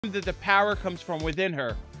that the power comes from within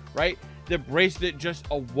her, right? The bracelet just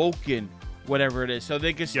awoken whatever it is, so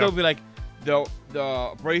they can still be like the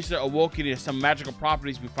bracelet awoken has some magical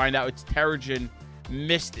properties. We find out it's Terrigen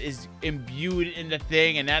mist is imbued in the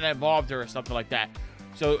thing, and that evolved her or something like that.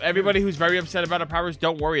 So everybody who's very upset about her powers,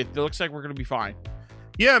 don't worry. It looks like we're gonna be fine.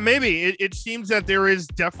 Yeah, maybe. It seems that there is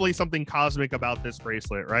definitely something cosmic about this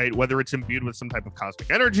bracelet, right? Whether it's imbued with some type of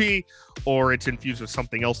cosmic energy or it's infused with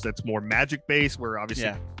something else that's more magic based. We're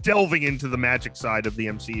obviously delving into the magic side of the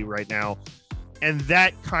MCU right now. And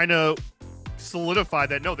that kind of solidified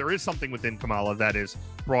that, no, there is something within Kamala that is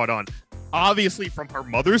brought on. Obviously, from her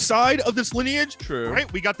mother's side of this lineage, right?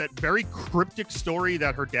 We got that very cryptic story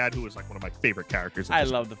that her dad, who is like one of my favorite characters. I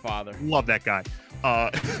love the father. Love that guy.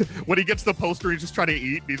 When he gets the poster, he's just trying to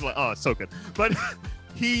eat. And he's like, oh, it's so good. But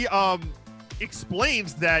he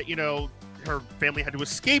explains that, you know, her family had to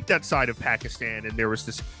escape that side of Pakistan, and there was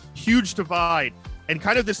this huge divide and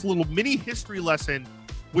kind of this little mini history lesson,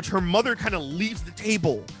 which her mother kind of leaves the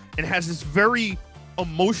table and has this very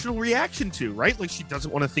emotional reaction to, right? Like, she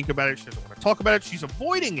doesn't want to think about it. She doesn't want to talk about it. She's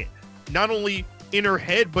avoiding it, not only in her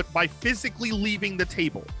head, but by physically leaving the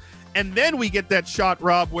table. And then we get that shot,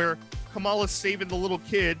 Rob, where Kamala's saving the little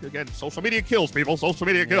kid. Again, social media kills people. Social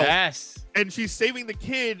media kills. Yes. And she's saving the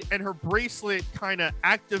kid, and her bracelet kind of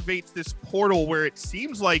activates this portal where it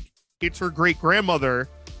seems like it's her great grandmother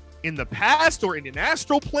in the past or in an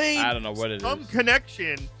astral plane. I don't know what it is. Some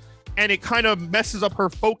connection. And it kind of messes up her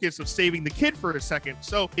focus of saving the kid for a second.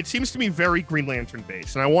 So it seems to me very Green Lantern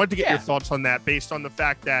based. And I wanted to get your thoughts on that, based on the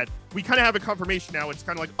fact that we kind of have a confirmation now. It's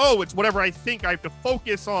kind of like, oh, it's whatever I think. I have to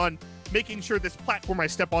focus on making sure this platform I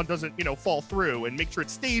step on doesn't, you know, fall through, and make sure it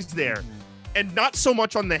stays there. And not so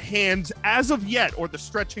much on the hands as of yet, or the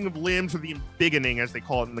stretching of limbs, or the embiggening, as they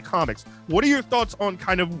call it in the comics. What are your thoughts on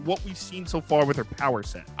kind of what we've seen so far with her power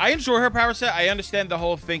set? I enjoy her power set. I understand the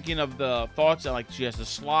whole thinking of the thoughts, and like she has to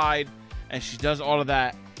slide and she does all of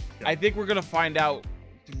that. I think we're gonna find out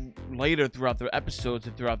later throughout the episodes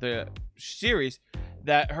and throughout the series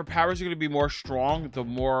that her powers are going to be more strong the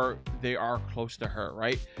more they are close to her,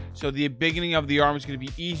 right? So the beginning of the arm is going to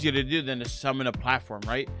be easier to do than to summon a platform,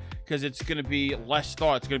 right? Because it's going to be less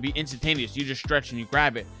thought. It's going to be instantaneous. You just stretch and you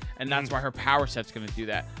grab it. And that's why her power set's going to do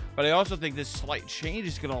that. But I also think this slight change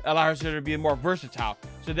is going to allow her to be more versatile.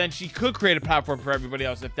 So then she could create a platform for everybody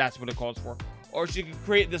else if that's what it calls for. Or she could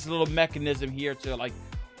create this little mechanism here to like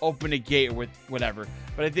open a gate or with whatever.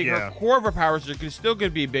 But I think her core of her powers are still going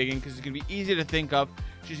to be big, because it's going to be easy to think of.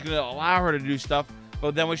 She's going to allow her to do stuff.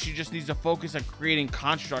 But then when she just needs to focus on creating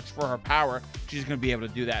constructs for her power, she's going to be able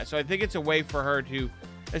to do that. So I think it's a way for her to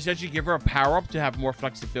essentially give her a power up to have more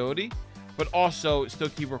flexibility, but also still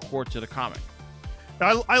keep her core to the comic.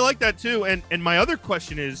 I like that too. And my other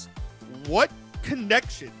question is, what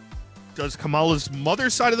connection does Kamala's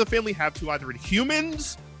mother's side of the family have to either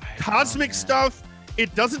humans, cosmic stuff?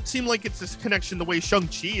 It doesn't seem like it's this connection the way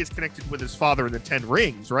Shang-Chi is connected with his father in the 10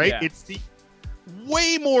 Rings, right? It's the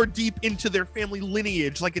way more deep into their family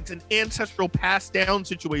lineage, like it's an ancestral passed down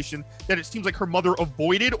situation that it seems like her mother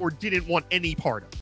avoided or didn't want any part of.